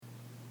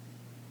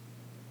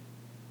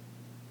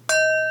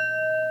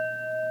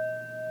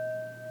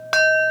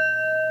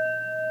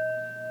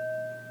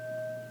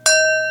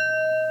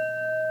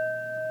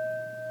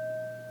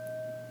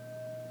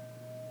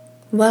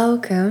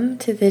Welcome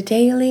to the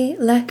Daily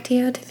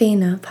Lectio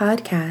Divina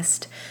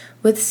podcast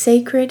with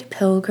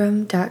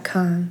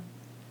sacredpilgrim.com.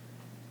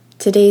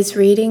 Today's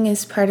reading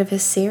is part of a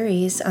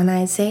series on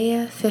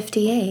Isaiah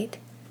 58.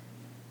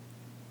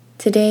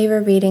 Today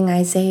we're reading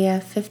Isaiah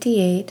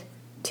 58,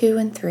 2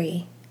 and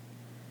 3,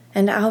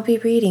 and I'll be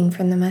reading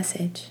from the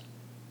Message.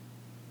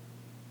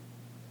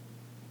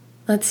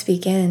 Let's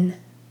begin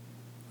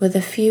with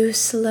a few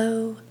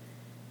slow,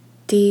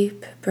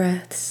 deep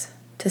breaths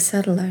to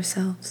settle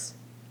ourselves.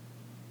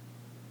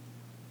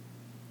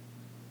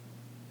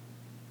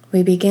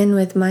 We begin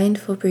with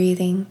mindful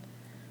breathing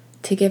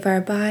to give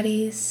our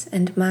bodies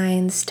and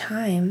minds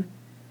time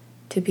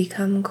to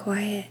become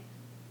quiet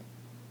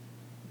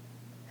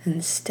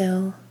and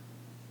still,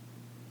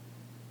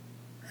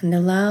 and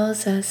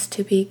allows us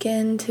to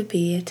begin to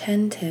be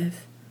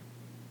attentive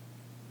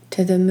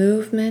to the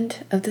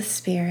movement of the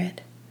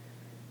Spirit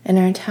in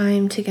our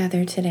time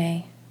together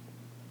today.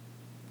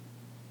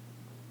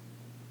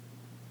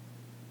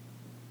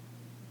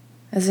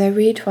 As I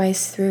read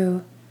twice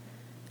through,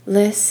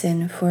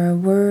 listen for a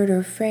word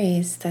or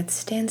phrase that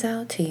stands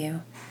out to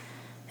you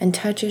and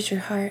touches your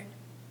heart.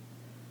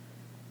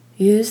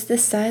 Use the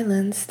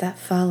silence that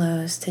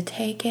follows to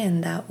take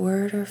in that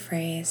word or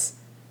phrase.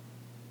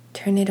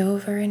 Turn it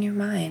over in your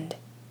mind.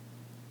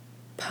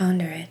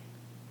 Ponder it.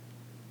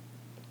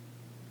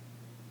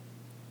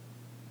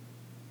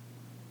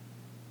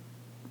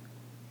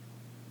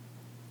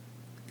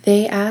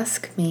 They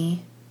ask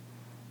me,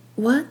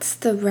 what's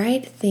the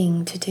right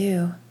thing to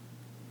do?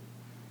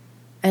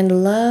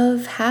 And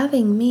love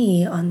having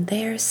me on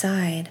their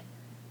side.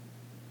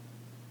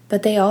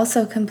 But they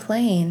also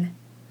complain,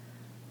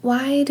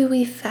 why do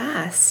we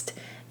fast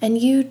and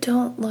you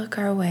don't look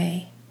our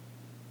way?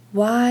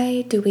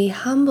 Why do we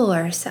humble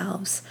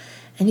ourselves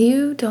and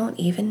you don't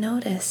even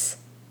notice?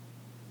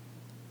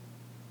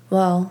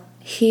 Well,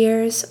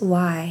 here's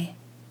why.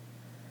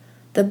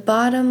 The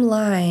bottom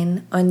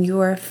line on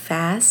your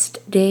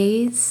fast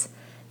days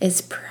is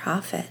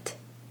profit.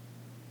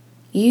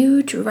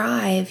 You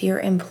drive your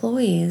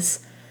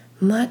employees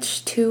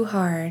much too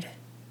hard.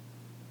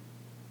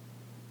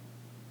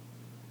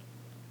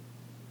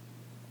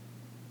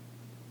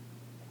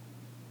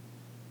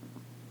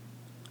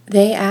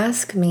 They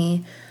ask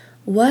me,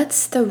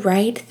 what's the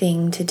right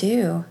thing to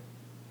do?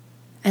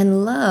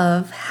 And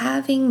love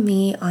having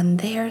me on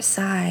their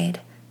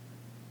side.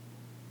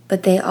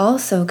 But they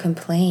also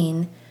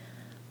complain,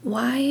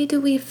 why do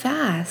we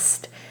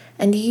fast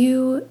and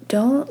you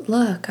don't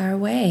look our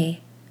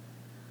way?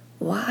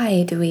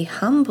 Why do we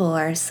humble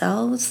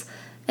ourselves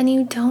and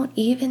you don't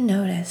even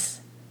notice?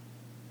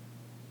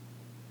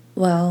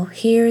 Well,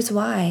 here's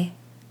why.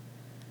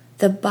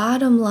 The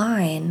bottom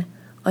line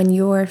on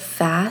your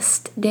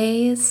fast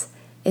days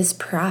is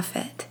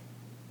profit.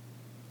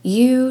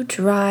 You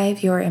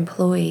drive your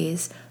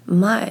employees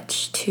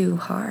much too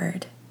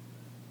hard.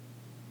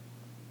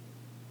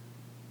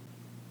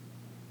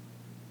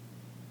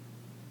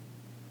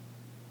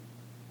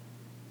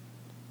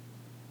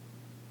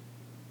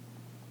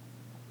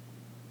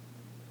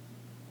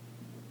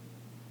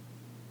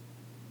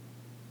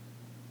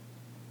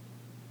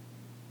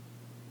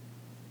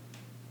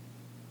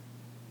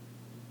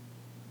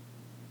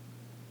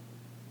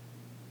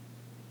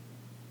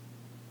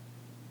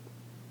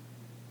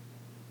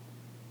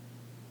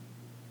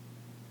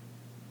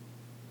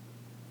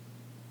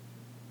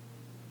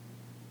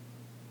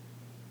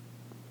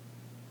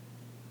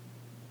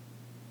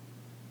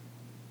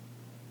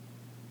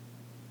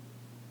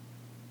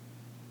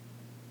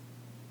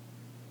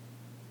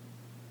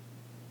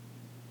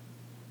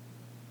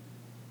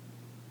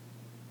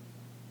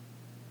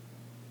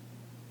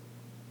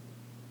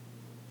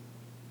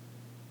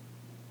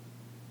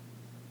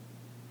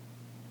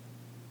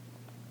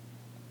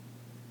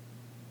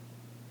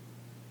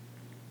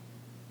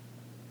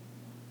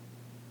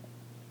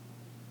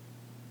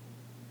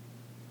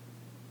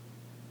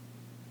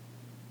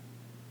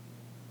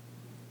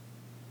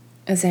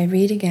 As I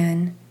read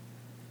again,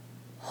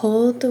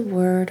 hold the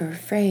word or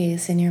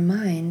phrase in your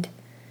mind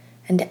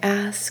and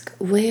ask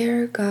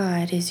where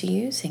God is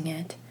using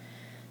it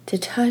to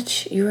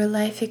touch your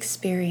life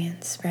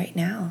experience right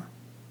now.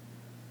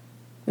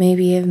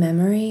 Maybe a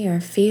memory or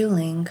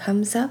feeling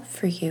comes up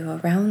for you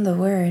around the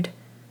word.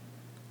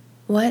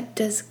 What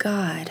does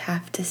God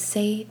have to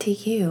say to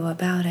you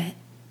about it?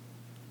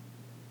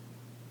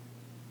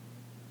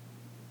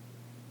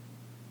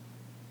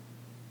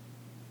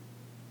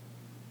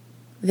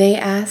 They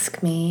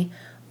ask me,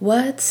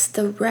 what's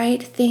the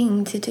right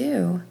thing to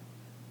do?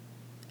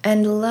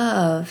 And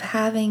love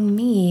having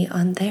me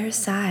on their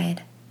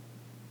side.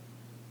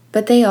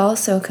 But they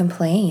also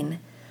complain,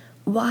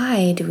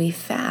 why do we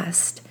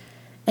fast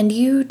and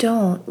you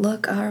don't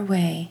look our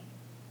way?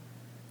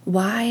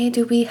 Why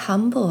do we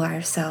humble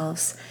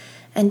ourselves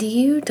and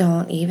you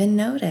don't even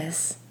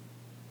notice?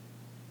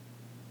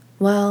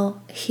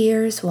 Well,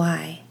 here's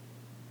why.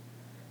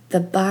 The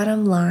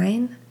bottom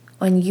line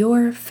on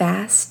your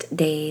fast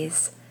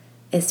days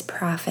is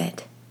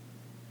profit.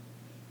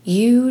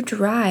 You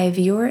drive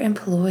your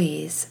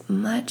employees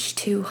much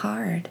too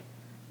hard.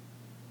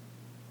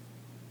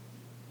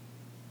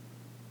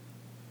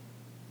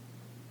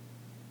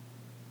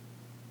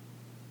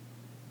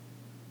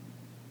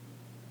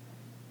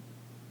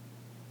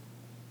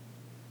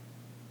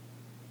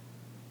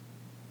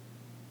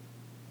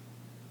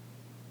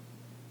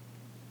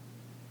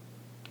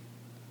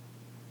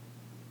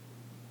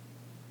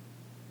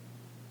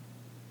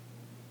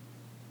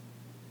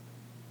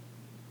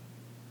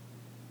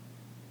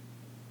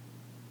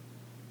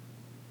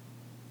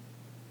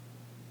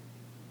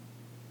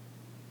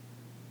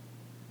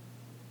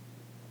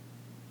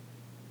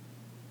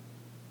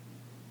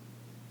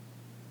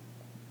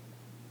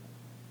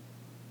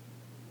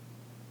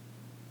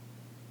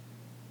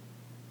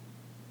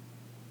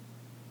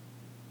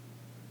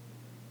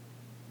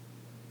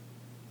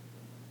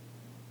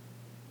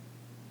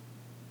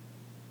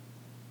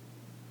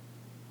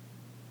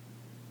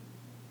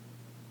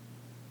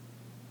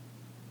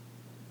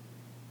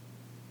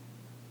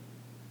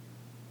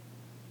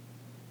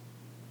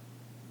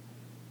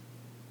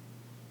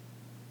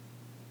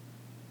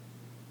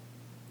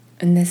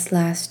 In this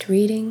last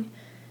reading,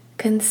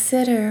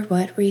 consider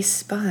what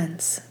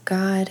response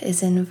God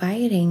is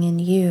inviting in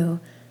you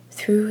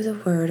through the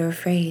word or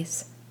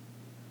phrase.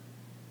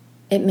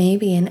 It may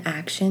be an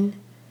action,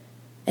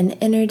 an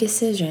inner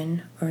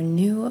decision or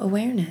new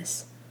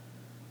awareness,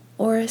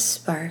 or a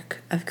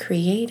spark of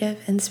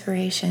creative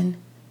inspiration.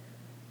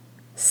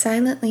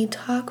 Silently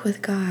talk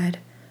with God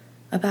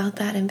about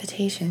that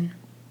invitation.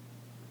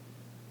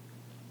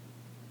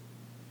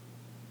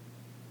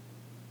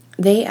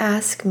 They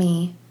ask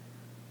me,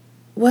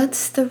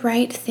 what's the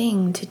right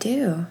thing to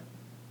do?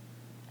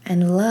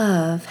 And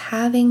love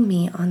having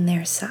me on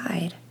their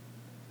side.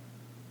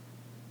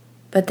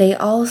 But they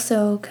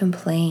also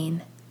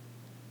complain.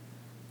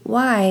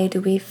 Why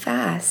do we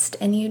fast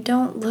and you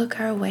don't look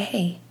our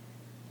way?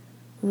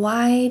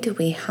 Why do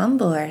we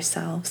humble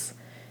ourselves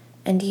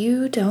and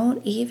you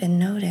don't even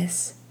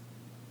notice?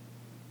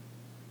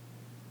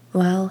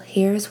 Well,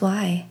 here's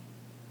why.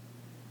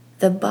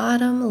 The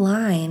bottom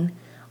line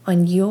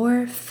on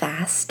your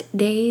fast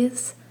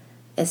days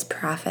is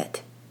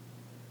profit.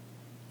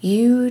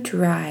 You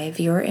drive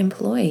your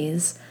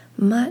employees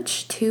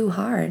much too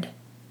hard.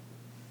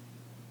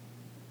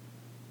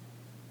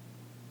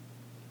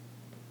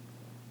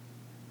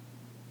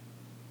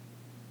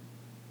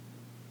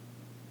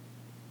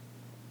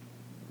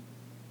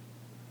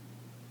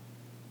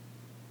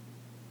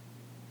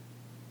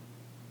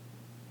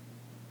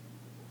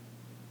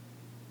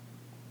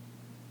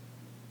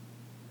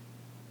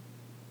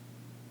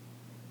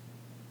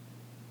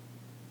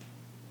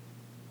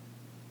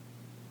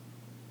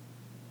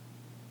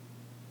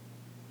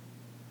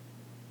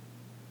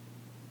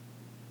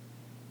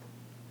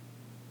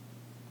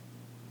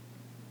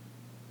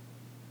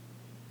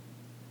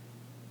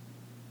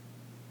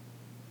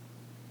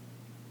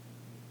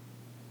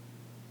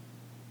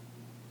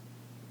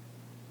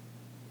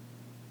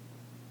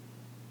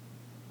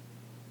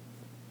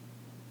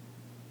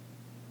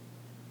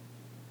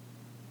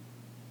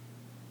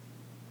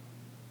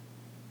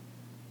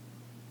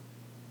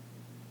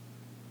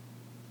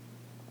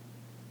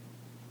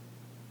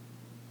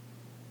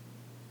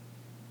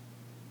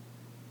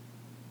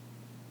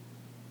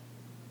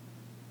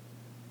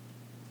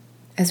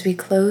 As we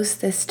close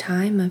this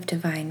time of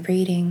divine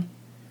reading,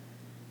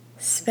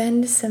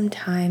 spend some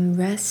time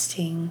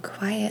resting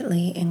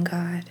quietly in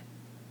God.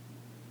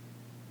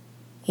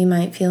 You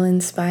might feel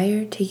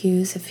inspired to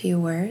use a few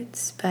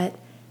words, but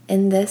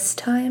in this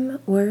time,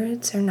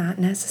 words are not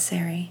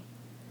necessary.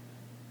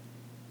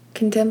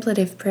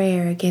 Contemplative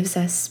prayer gives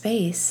us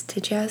space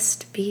to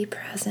just be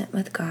present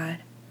with God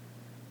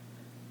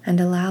and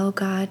allow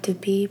God to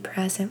be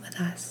present with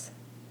us.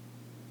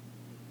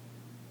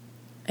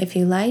 If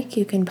you like,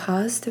 you can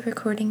pause the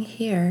recording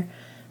here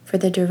for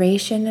the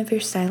duration of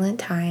your silent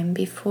time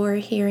before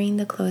hearing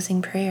the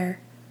closing prayer,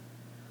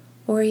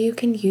 or you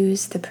can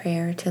use the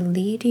prayer to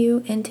lead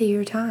you into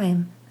your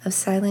time of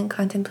silent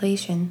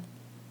contemplation.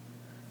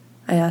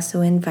 I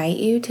also invite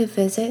you to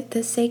visit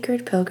the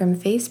Sacred Pilgrim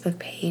Facebook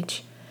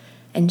page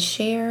and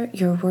share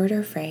your word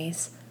or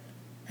phrase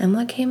and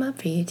what came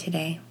up for you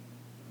today.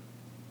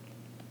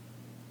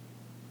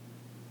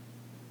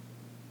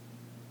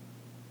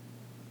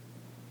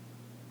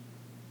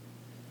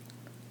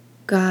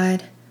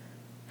 God,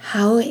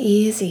 how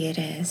easy it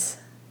is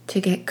to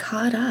get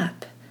caught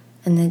up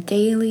in the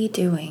daily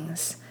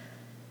doings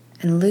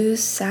and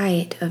lose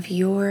sight of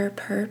your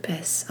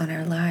purpose on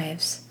our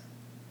lives.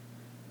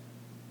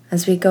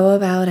 As we go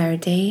about our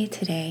day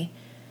today,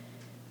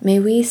 may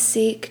we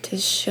seek to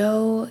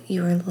show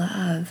your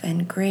love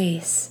and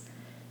grace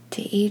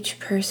to each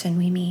person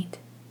we meet.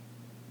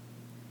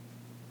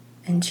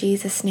 In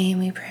Jesus' name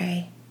we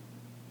pray.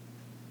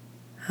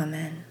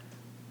 Amen.